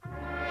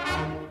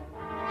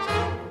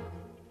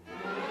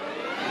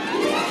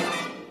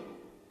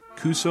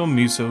Kuso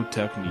Miso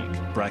Technique,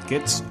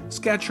 brackets,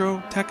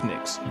 Scatro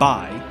Techniques,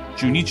 by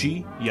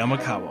Junichi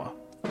Yamakawa.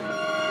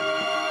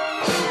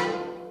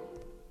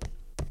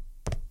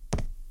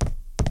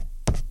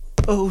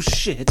 Oh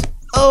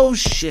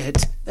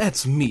shit,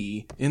 that's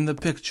me, in the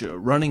picture,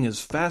 running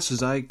as fast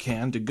as I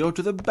can to go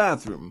to the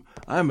bathroom.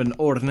 I'm an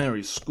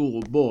ordinary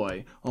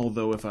schoolboy,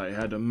 although if I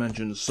had to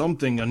mention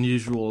something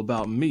unusual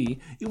about me,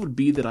 it would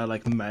be that I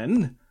like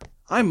men.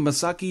 I'm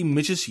Masaki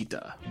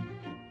Michishita.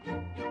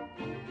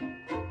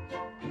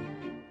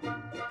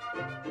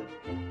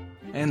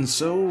 And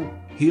so,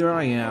 here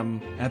I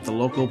am, at the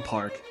local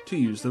park, to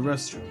use the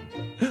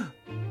restroom.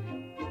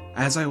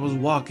 As I was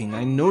walking,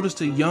 I noticed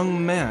a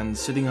young man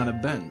sitting on a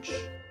bench.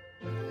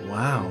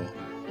 Wow,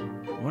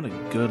 what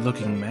a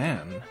good-looking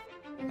man.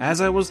 As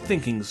I was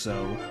thinking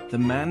so, the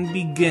man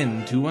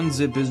began to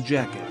unzip his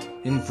jacket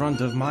in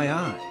front of my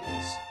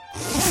eyes.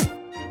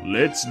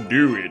 Let's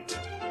do it.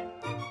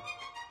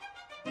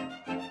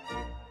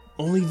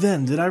 Only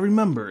then did I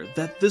remember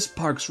that this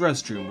park's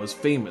restroom was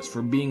famous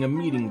for being a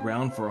meeting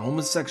ground for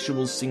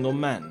homosexual single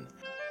men.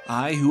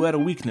 I, who had a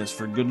weakness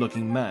for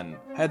good-looking men,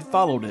 had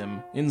followed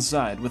him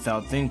inside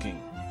without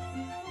thinking.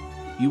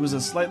 He was a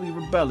slightly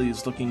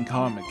rebellious-looking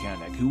car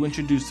mechanic who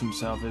introduced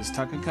himself as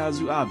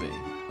Takakazu Abe,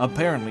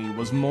 apparently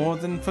was more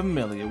than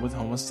familiar with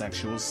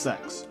homosexual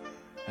sex.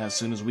 As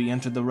soon as we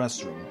entered the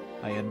restroom,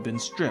 I had been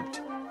stripped,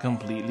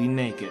 completely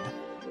naked.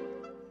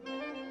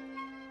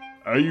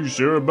 Are you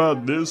sure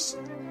about this?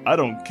 I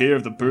don't care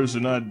if the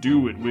person I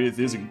do it with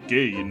isn't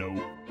gay, you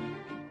know.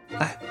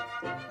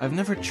 I've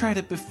never tried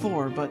it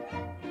before, but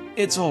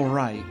it's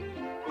alright.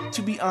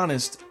 To be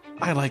honest,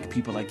 I like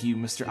people like you,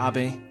 Mr.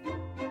 Abe.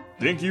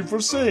 Thank you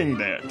for saying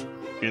that.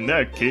 In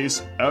that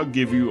case, I'll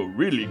give you a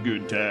really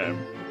good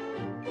time.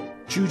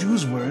 True to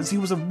his words, he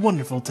was a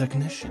wonderful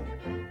technician.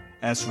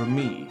 As for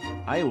me,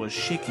 I was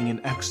shaking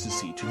in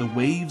ecstasy to the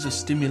waves of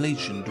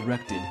stimulation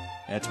directed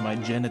at my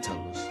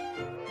genitals.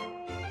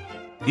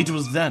 It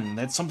was then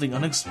that something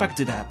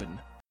unexpected happened.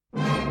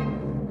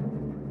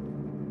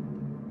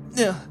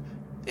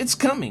 It's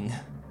coming.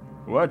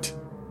 What?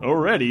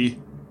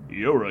 Already?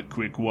 You're a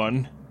quick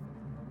one.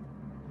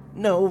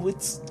 No,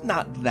 it's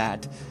not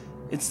that.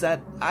 It's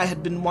that I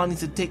had been wanting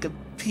to take a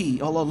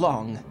pee all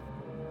along.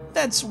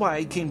 That's why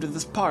I came to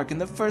this park in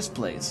the first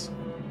place.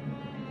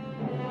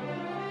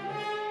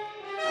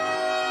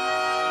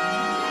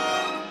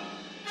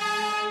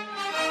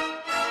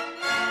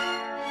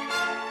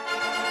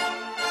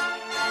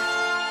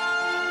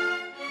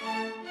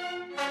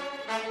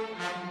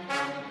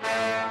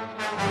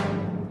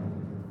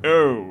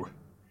 Oh.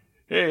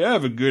 Hey, I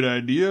have a good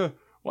idea.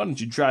 Why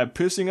don't you try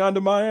pissing onto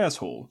my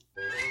asshole?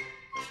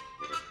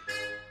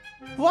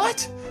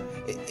 What?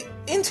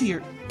 Into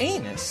your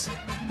anus?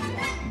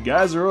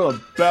 Guys are all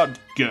about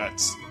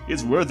guts.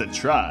 It's worth a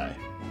try.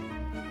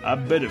 I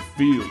bet it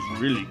feels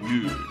really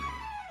good.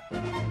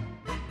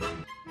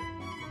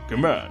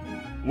 Come on,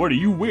 what are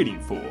you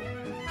waiting for?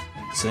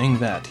 Saying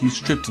that, he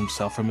stripped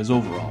himself from his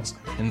overalls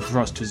and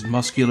thrust his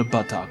muscular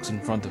buttocks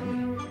in front of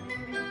me.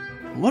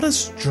 What a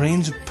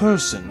strange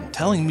person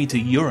telling me to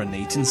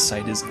urinate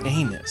inside his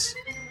anus.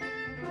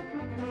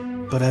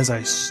 But as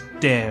I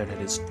stared at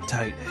his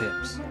tight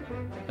hips,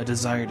 a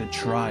desire to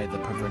try the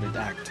perverted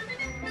act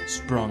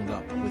sprung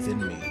up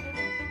within me.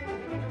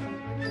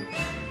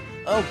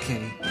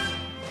 Okay,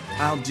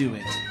 I'll do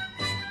it.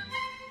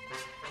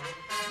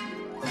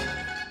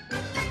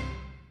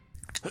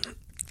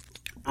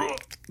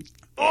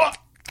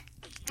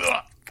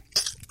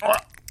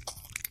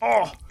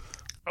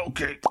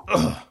 Okay.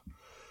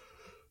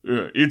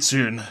 It's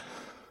in.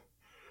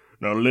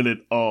 Now let it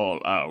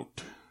all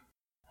out.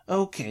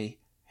 Okay,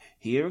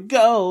 here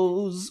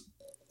goes.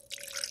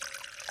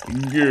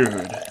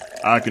 Good.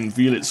 I can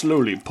feel it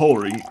slowly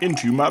pouring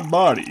into my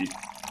body.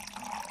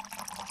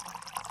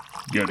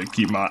 Gotta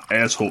keep my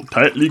asshole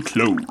tightly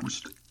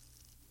closed.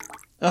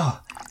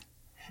 Oh,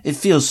 it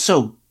feels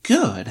so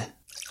good.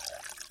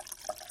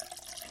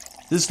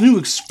 This new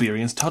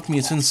experience taught me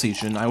a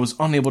sensation I was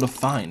unable to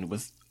find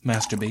with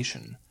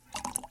masturbation.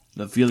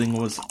 The feeling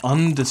was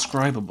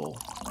undescribable.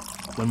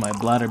 When my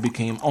bladder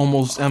became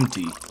almost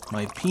empty,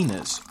 my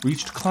penis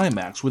reached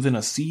climax within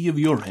a sea of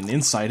urine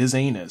inside his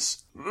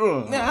anus.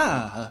 You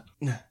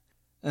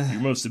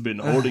must have been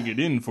holding it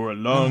in for a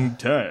long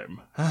time.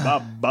 My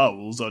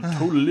bowels are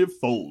totally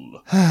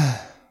full.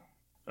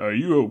 Are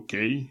you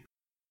okay?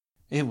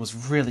 It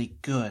was really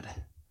good.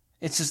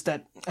 It's just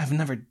that I've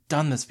never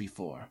done this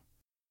before.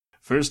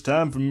 First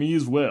time for me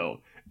as well.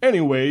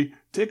 Anyway,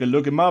 take a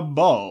look at my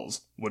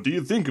balls. What do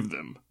you think of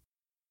them?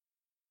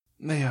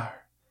 They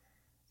are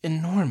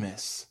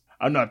enormous.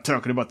 I'm not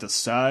talking about the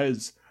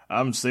size.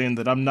 I'm saying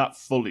that I'm not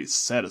fully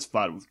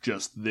satisfied with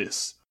just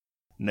this.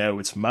 Now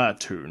it's my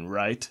turn,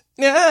 right?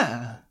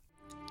 Yeah.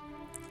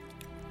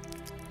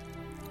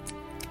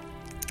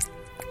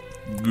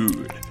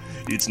 Good.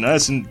 It's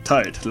nice and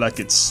tight,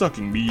 like it's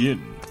sucking me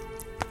in.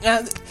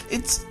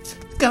 It's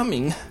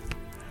coming.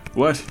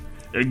 What?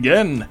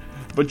 Again?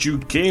 But you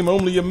came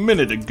only a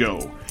minute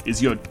ago.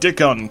 Is your dick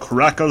on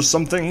crack or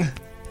something?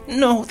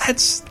 No,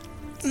 that's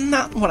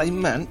not what I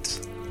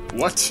meant.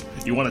 What?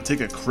 You want to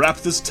take a crap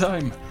this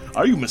time?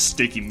 Are you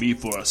mistaking me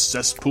for a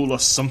cesspool or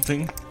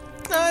something?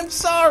 I'm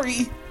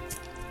sorry.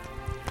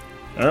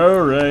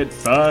 Alright,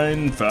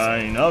 fine.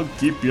 I'll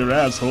keep your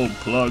asshole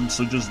plugged,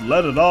 so just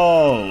let it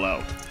all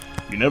out.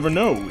 You never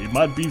know, it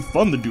might be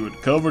fun to do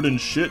it covered in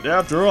shit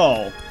after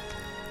all.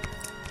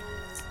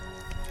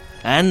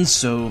 And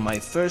so, my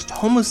first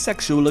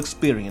homosexual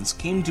experience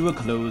came to a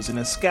close in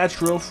a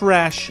scatro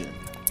fashion.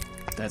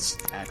 That's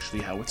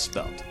actually how it's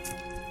spelled.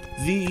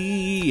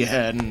 The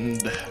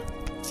end.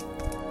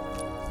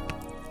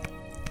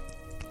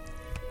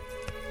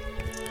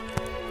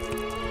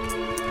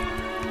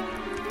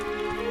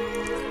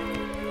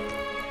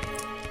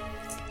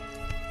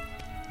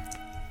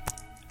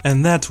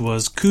 And that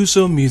was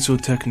Kuso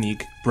Miso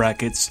Technique,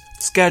 brackets,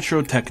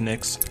 Scatro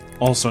Technics,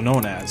 also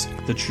known as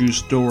The True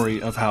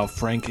Story of How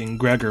Frank and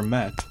Gregor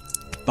Met,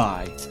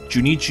 by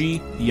Junichi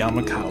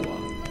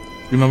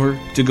Yamakawa. Remember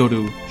to go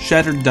to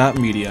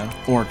shattered.media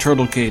or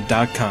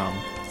turtlecade.com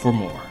for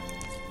more.